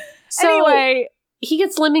 So anyway, he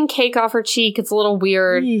gets lemon cake off her cheek. It's a little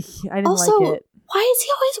weird. eek, I didn't Also, like it. why is he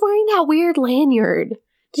always wearing that weird lanyard?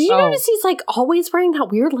 Did you notice he's like always wearing that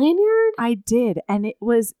weird lanyard? I did. And it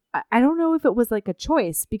was, I don't know if it was like a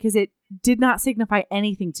choice because it did not signify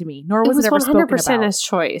anything to me, nor was it ever spoken 100% about. his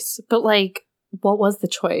choice. But like, what was the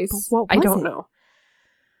choice? But what was I don't it? know.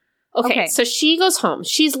 Okay, so she goes home.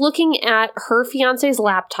 She's looking at her fiance's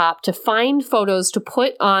laptop to find photos to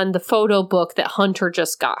put on the photo book that Hunter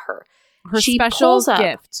just got her. Her She special pulls up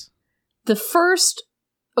gift. the first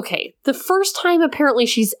time apparently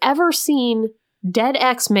she's ever seen dead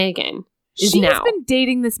ex Megan is She's now. been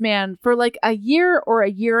dating this man for like a year or a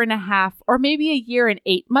year and a half, or maybe a year and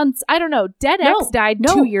 8 months. I don't know. Dead ex died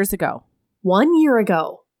 2 years ago. 1 year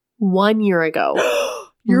ago. 1 year ago.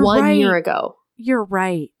 You're One right. year ago. You're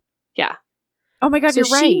right. Yeah. Oh my God, So you're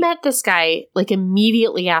right. she met this guy like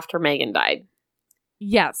immediately after Megan died.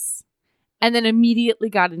 Yes. And then immediately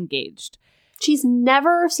got engaged. She's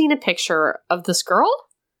never seen a picture of this girl?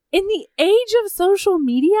 In the age of social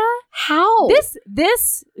media, How?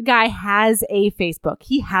 this guy has a Facebook.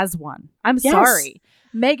 He has one. I'm Yes. sorry.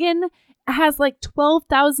 Megan has like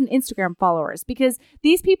 12,000 Instagram followers because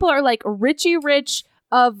these people are like Richie Rich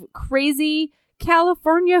of crazy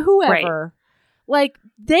California whoever. Like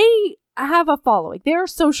they have a following. They're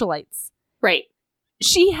socialites. Right.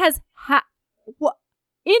 She has what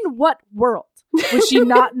in what world would she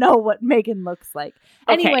not know what Megan looks like?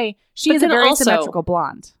 Okay. Anyway, she But is a then very also- symmetrical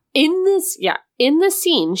blonde. In this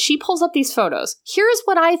scene, she pulls up these photos. Here's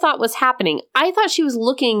what I thought was happening. I thought she was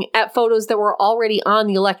looking at photos that were already on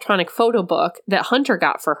the electronic photo book that Hunter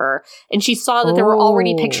got for her. And she saw that there were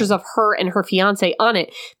already Oh. pictures of her and her fiance on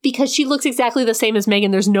it because she looks exactly the same as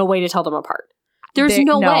Megan. There's no way to tell them apart. There's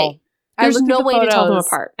no way. There's looked at no the way to tell them photos,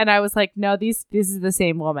 apart. And I was like, no, this is the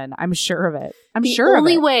same woman. I'm sure of it. I'm The sure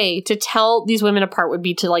only of it. way to tell these women apart would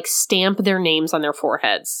be to like stamp their names on their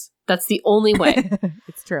foreheads. That's the only way.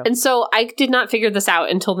 It's true. And so I did not figure this out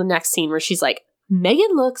until the next scene where she's like,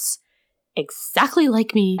 Megan looks exactly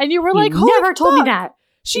like me. And you were You like, holy never told me fuck, that.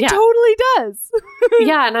 She Yeah. totally does.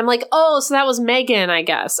 Yeah. And I'm like, oh, so that was Megan, I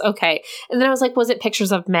guess. Okay. And then I was like, was it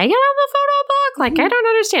pictures of Megan on the photo book? Like, I don't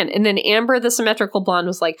understand. And then Amber, the symmetrical blonde,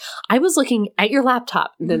 was like, I was looking at your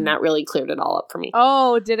laptop. And then that really cleared it all up for me.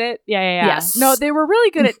 Oh, did it? Yeah. Yes. No, they were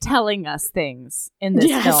really good at telling us things in this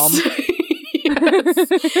film. Yes.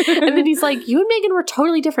 And then he's like, you and Megan were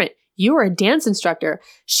totally different. You were a dance instructor.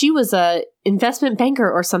 She was a investment banker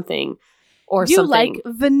or something. Or You something. like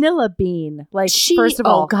Vanilla Bean. Like, She, first of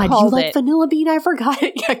all, oh God, you called like it. Vanilla Bean? I forgot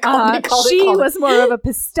it. Yeah, called it. She was more of a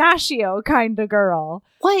pistachio kind of girl.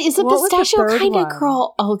 What is a What was the pistachio third kind of one?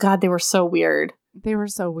 girl? Oh God, they were so weird. They were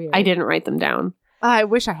so weird. I didn't write them down. I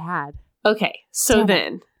wish I had. Okay, so Damn it.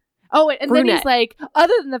 then Oh, and then he's Brunette. like,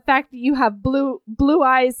 other than the fact that you have blue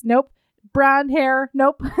eyes, nope. Brown hair,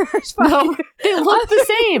 nope. no, they look the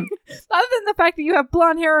same. Other than the fact that you have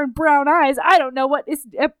blonde hair and brown eyes, I don't know what is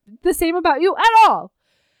the same about you at all.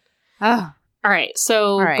 Ah, All right,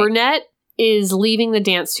 so All right. Brunette is leaving the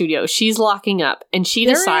dance studio. She's locking up, and she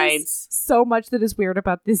there decides. is so much that is weird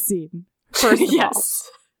about this scene. First of all, yes.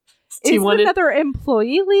 Do is you want to? another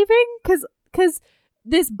employee leaving? Because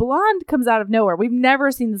this blonde comes out of nowhere. We've never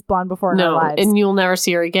seen this blonde before in our No, lives. and you'll never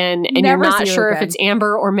see her again, and Never you're not see her sure if again. it's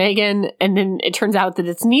Amber or Megan, and then it turns out that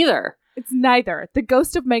it's neither. It's neither. The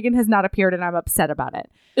ghost of Megan has not appeared, and I'm upset about it.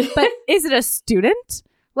 But is it a student?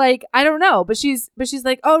 Like, I don't know. But she's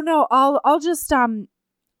like, oh no, I'll just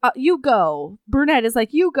you go. Brunette is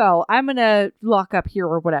like, you go. I'm gonna lock up here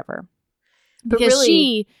or whatever. But Because really-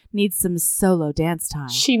 she needs some solo dance time.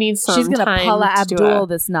 She needs some She's gonna time Paula to do Abdul a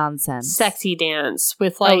this nonsense. sexy dance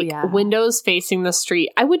with yeah. windows facing the street.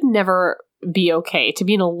 I would never be okay to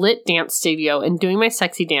be in a lit dance studio and doing my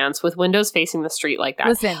sexy dance with windows facing the street like that.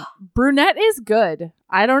 Listen, Brunette is good.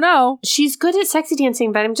 I don't know. She's good at sexy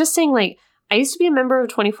dancing, but I'm just saying, like, I used to be a member of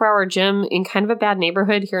 24-hour gym in kind of a bad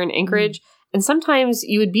neighborhood here in Anchorage. And sometimes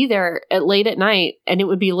you would be there late at night and it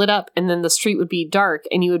would be lit up and then the street would be dark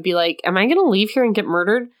and you would be like, am I going to leave here and get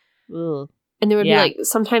murdered? Ugh. And there would Yeah. be like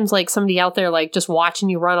sometimes like somebody out there like just watching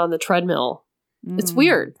you run on the treadmill. It's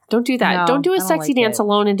weird. Don't do that. No, don't do I a don't sexy like dance it.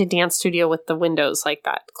 alone in a dance studio with the windows like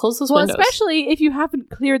that. Close those Well, windows. especially if you haven't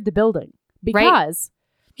cleared the building. Because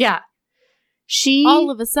Yeah. She all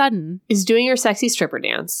of a sudden is doing her sexy stripper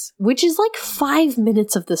dance, which is like 5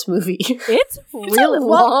 minutes of this movie. it's It's really a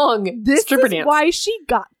long this stripper is dance. why she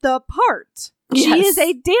got the part. She Yes. is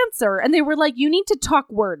a dancer, and they were like, "You need to talk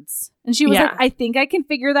words," and she was Yeah. like, "I think I can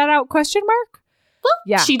figure that out?" Question mark. Well,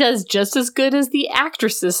 Yeah. she does just as good as the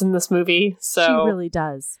actresses in this movie. So She really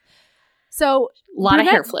does. So a lot of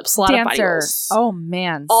hair brunette flips, a lot of body dancer. rolls. Oh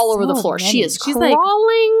man, all over the so floor. many. She is She's like,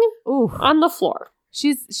 crawling ooh, on the floor.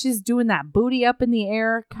 she's doing that booty up in the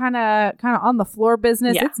air, kind of on the floor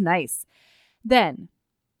business. Yeah. It's nice. Then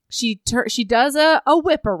she does a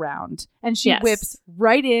whip around, and she Yes. whips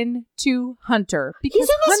right into Hunter because He's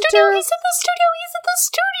in the Hunter, studio. He's in the studio. He's in the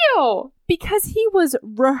studio. because he was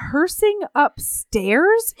rehearsing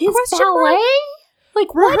upstairs. His Question ballet? mark?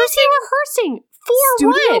 Like, what is he rehearsing? For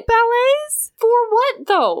Studio what? ballets? For what,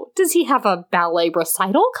 though? Does he have a ballet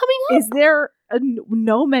recital coming up? Is there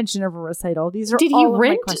no mention of a recital? These are Did he all of my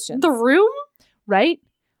rent questions. the room? Right?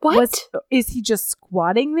 What? Is he just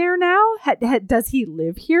squatting there now? Does he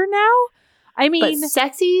live here now? I But mean,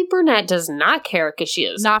 sexy brunette does not care because she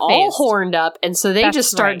is Not all phased. horned up, and so they That's just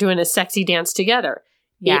start right. doing a sexy dance together.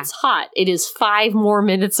 yeah. It's hot. It is 5 more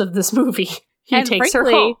minutes of this movie. He And takes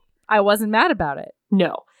frankly, her home. I wasn't mad about it.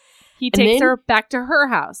 No. He And takes then her back to her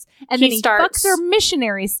house, and he then he starts- fucks her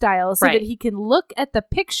missionary style so Right. that he can look at the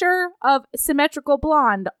picture of symmetrical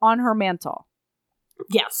blonde on her mantle.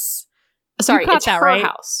 Yes. Sorry, caught it's that, her right?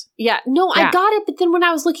 house. Yeah. No, Yeah. I got it, but then when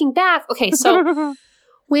I was looking back, okay, so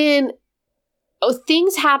when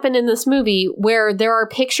things happen in this movie where there are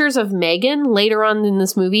pictures of Megan later on in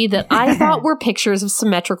this movie that I thought were pictures of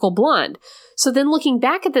symmetrical blonde. So then looking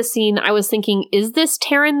back at this scene, I was thinking, is this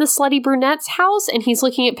Taryn the slutty brunette's house and he's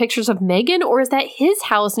looking at pictures of Megan, or is that his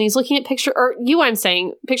house and he's looking at pictures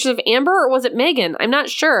of Amber, or was it Megan? I'm not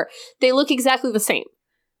sure. They look exactly the same.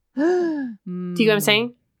 Do you get what I'm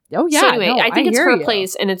saying? Oh yeah. So anyway, no, I think it's hear her you.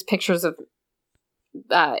 place and it's pictures of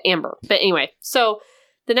Amber. But anyway, so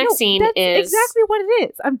the next No, scene that's is exactly what it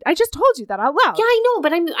is. I just told you that out loud. Yeah, I know,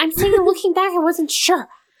 but I'm saying looking back, I wasn't sure.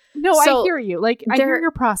 No, So, I hear you. Like I hear there-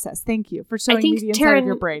 your process. Thank you for I showing me think the inside of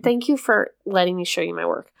your Taryn, brain. thank you for letting me show you my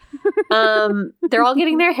work. They're all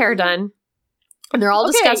getting their hair done, and they're all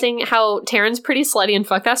Okay. discussing how Taryn's pretty slutty and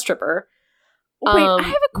fuck that stripper. Wait, I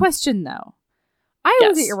have a question though. I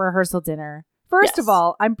was at yes. your rehearsal dinner. First of Yes.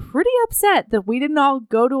 all, I'm pretty upset that we didn't all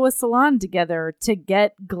go to a salon together to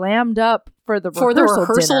get glammed up for the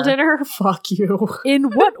rehearsal dinner. Fuck you.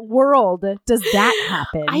 In what world does that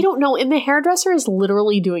happen? I don't know. And the hairdresser is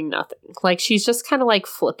literally doing nothing. Like, she's just kind of like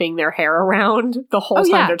flipping their hair around the whole Oh,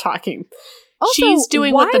 time yeah. they're talking. Also, She's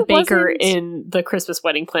doing what why the baker wasn't- in the Christmas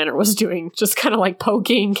Wedding Planner was doing, just kind of like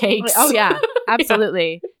poking cakes. Oh yeah,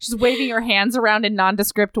 absolutely. She's waving her hands around in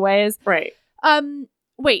nondescript ways. Right.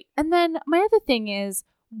 Wait, and then my other thing is,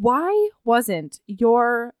 why wasn't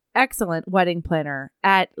your excellent wedding planner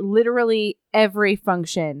at literally every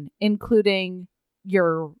function, including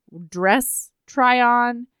your dress try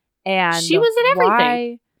on? And She was at everything.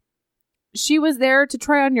 why she was there to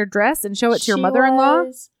try on your dress and show it to your She mother-in-law?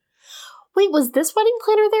 was- Wait, was this wedding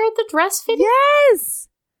planner there at the dress fitting? Yes.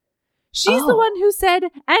 She's the Oh. one who said,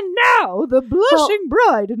 "And now the blushing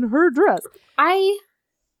bride in her dress."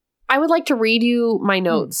 I would like to read you my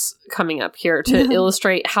notes coming up here to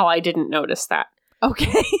illustrate how I didn't notice that.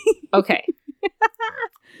 Okay. Okay.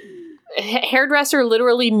 Hairdresser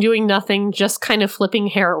literally doing nothing, just kind of flipping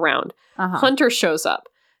hair around. Uh-huh. Hunter shows up,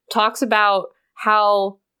 talks about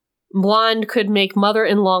how Blonde could make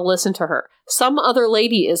mother-in-law listen to her. Some other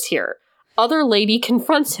lady is here. Other lady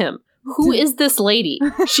confronts him. Who is this lady?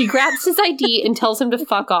 She grabs his ID and tells him to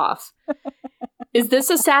fuck off. Is this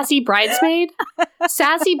a sassy bridesmaid?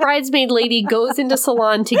 Sassy bridesmaid lady goes into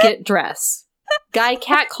salon to get dress. Guy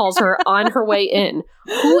cat calls her on her way in.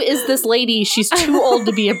 Who is this lady? She's too old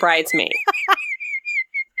to be a bridesmaid.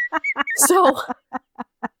 So,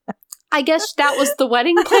 I guess that was the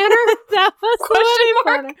wedding planner? That was the Question wedding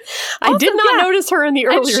mark? planner. I Also, did not yeah. notice her in the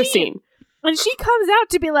And earlier she- scene. And she comes out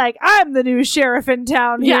to be like, "I'm the new sheriff in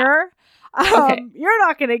town Yeah. here. Okay. You're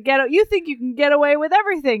not going to you think you can get away with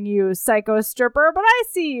everything, you psycho stripper, but I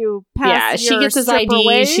see you Yeah, pass she your gets his stripper ID.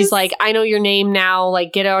 ways." She's like, I know your name now.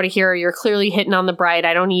 Like, get out of here. You're clearly hitting on the bride.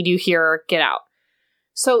 I don't need you here. Get out.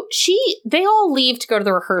 So they all leave to go to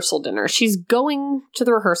the rehearsal dinner. She's going to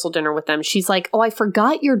the rehearsal dinner with them. She's like, oh, I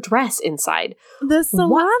forgot your dress inside. the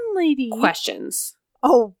salon lady. Questions.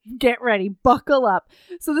 Oh, get ready. Buckle up.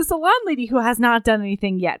 So the salon lady who has not done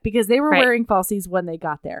anything yet because they were Right. wearing falsies when they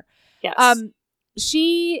got there. Yes.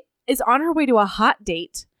 She is on her way to a hot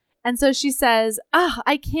date. And so she says,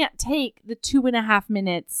 I can't take the 2.5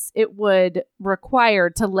 minutes it would require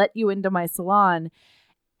to let you into my salon.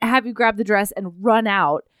 have you grab the dress and run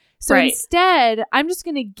out. So instead, I'm just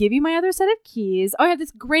going to give you my other set of keys. Oh, I have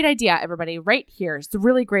this great idea, everybody, right here. It's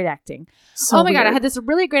really great acting. So oh my weird. God, I had this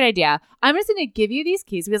really great idea. I'm just going to give you these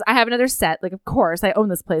keys because I have another set. Like, of course, I own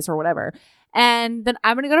this place or whatever. And then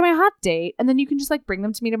I'm going to go to my hot date. And then you can just like bring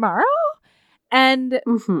them to me tomorrow. And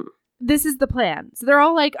this is the plan. So they're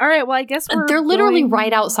all like, all right, well, I guess they're literally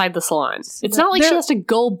right outside the salon. It's not like she has to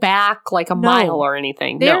go back like a mile or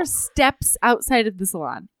anything. They're steps outside of the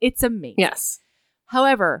salon. It's amazing. Yes.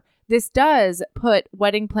 However, this does put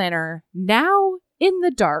Wedding Planner now in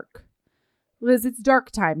the dark. Because it's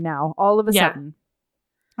dark time now, all of a sudden.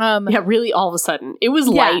 Really all of a sudden. It was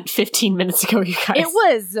light 15 minutes ago, you guys. It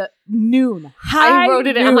was noon. I wrote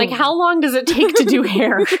it and I'm like, how long does it take to do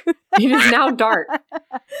hair? It is now dark.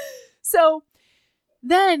 So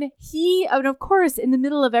then and of course, in the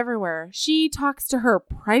middle of everywhere, she talks to her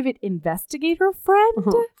private investigator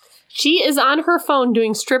friend. She is on her phone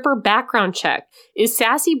doing stripper background check. Is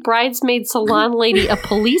sassy bridesmaid salon lady a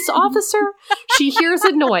police officer? She hears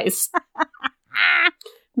a noise.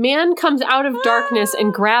 Man comes out of darkness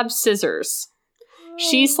and grabs scissors.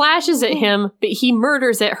 She slashes at him, but he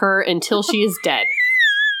murders at her until she is dead.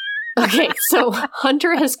 Okay, so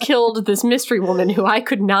Hunter has killed this mystery woman who I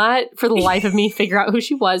could not, for the life of me, figure out who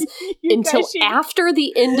she was until after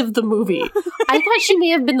the end of the movie. I thought she may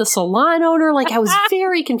have been the salon owner. Like, I was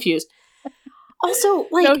very confused. Also,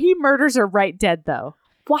 like... No, he murders her right dead, though.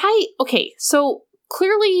 Why? Okay, so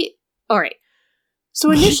clearly... All right. So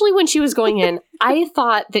initially when she was going in, I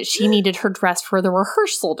thought that she needed her dress for the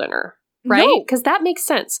rehearsal dinner, right? Because that makes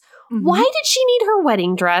sense. Why did she need her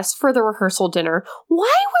wedding dress for the rehearsal dinner?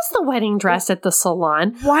 Why was the wedding dress at the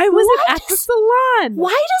salon? Why was it at the salon?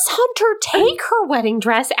 Why does Hunter take her wedding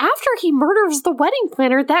dress after he murders the wedding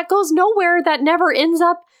planner? That goes nowhere. That never ends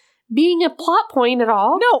up being a plot point at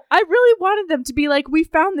all. No, I really wanted them to be like, we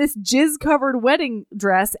found this jizz-covered wedding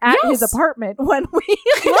dress at his apartment when we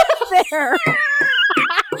lived there.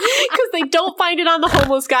 Because they don't find it on the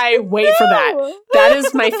homeless guy. Wait for that. That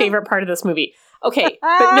is my favorite part of this movie. Okay,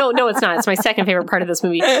 but no, it's not. It's my second favorite part of this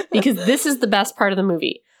movie because this is the best part of the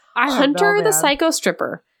movie. Hunter, the psycho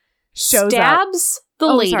stripper, stabs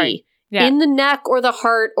the lady in the neck or the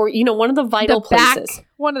heart or, one of the vital places. Back,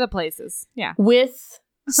 one of the places. Yeah. With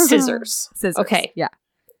scissors. Okay. Yeah.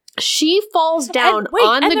 She falls down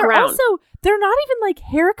on the ground. They're not even like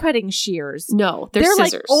haircutting shears. No, they're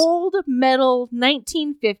scissors. Like old metal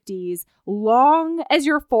 1950s, long as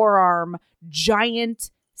your forearm, giant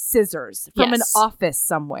scissors from an office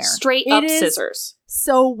somewhere. Straight up scissors.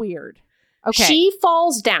 So weird. Okay. She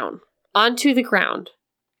falls down onto the ground.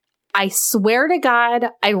 I swear to God,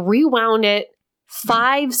 I rewound it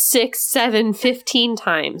 5, 6, 7, 15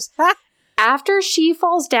 times. After she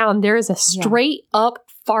falls down, there is a straight up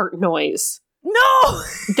fart noise. No!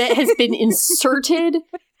 That has been inserted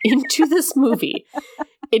into this movie.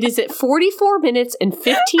 It is at 44 minutes and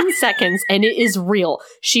 15 seconds, and it is real.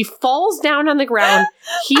 She falls down on the ground.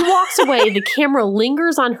 He walks away. The camera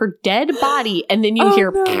lingers on her dead body, and then you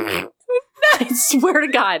hear... No. I swear to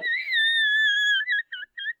God.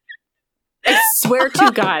 I swear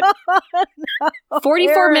to God.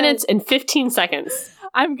 44 minutes and 15 seconds.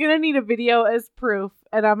 I'm going to need a video as proof,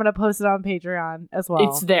 and I'm going to post it on Patreon as well.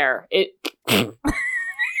 It's there. It's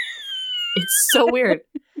so weird.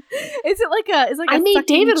 Is it like a? It's like I made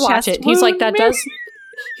David watch it. He's like, that does.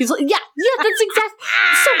 He's like, yeah, that's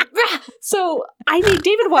exactly. So I made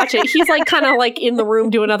David watch it. He's like, kind of like in the room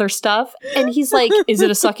doing other stuff, and he's like, "Is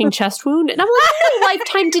it a sucking chest wound?" And I'm like,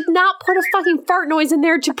 Lifetime did not put a fucking fart noise in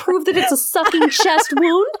there to prove that it's a sucking chest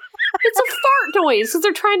wound. It's a fart noise because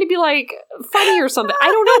they're trying to be like funny or something. I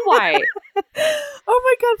don't know why. Oh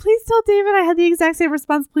my God, please tell David. I had the exact same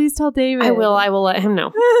response. Please tell David. I will let him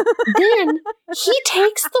know. Then he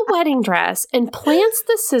takes the wedding dress and plants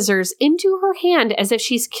the scissors into her hand as if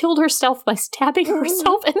she's killed herself by stabbing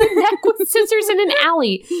herself in the neck with scissors in an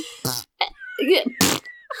alley.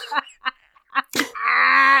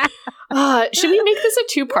 Should we make this a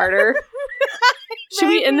two-parter? Should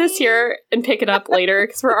we end this here and pick it up later?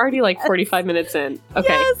 Because we're already like 45 minutes in.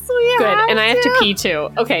 Okay. Yes, we good. Have and I have to pee too.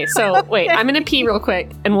 Okay, so wait, I'm going to pee real quick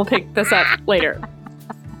and we'll pick this up later.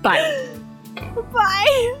 Bye.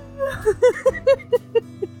 Bye.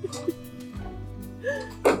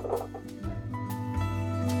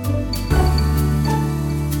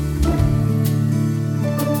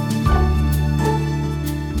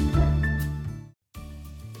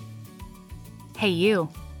 Hey, you.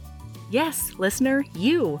 Yes, listener,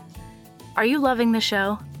 you. Are you loving the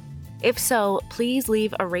show? If so, please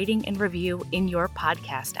leave a rating and review in your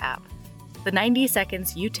podcast app. The 90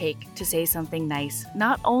 seconds you take to say something nice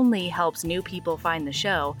not only helps new people find the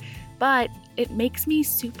show, but it makes me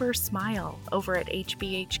super smile over at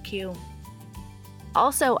HBHQ.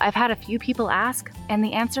 Also, I've had a few people ask, and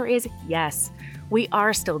the answer is yes. We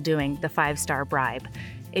are still doing the 5-star bribe.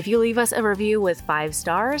 If you leave us a review with 5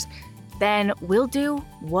 stars, then we'll do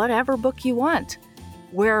whatever book you want.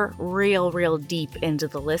 We're real deep into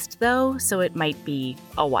the list though, so it might be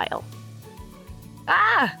a while.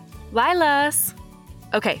 Lilas!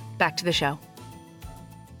 Okay, back to the show.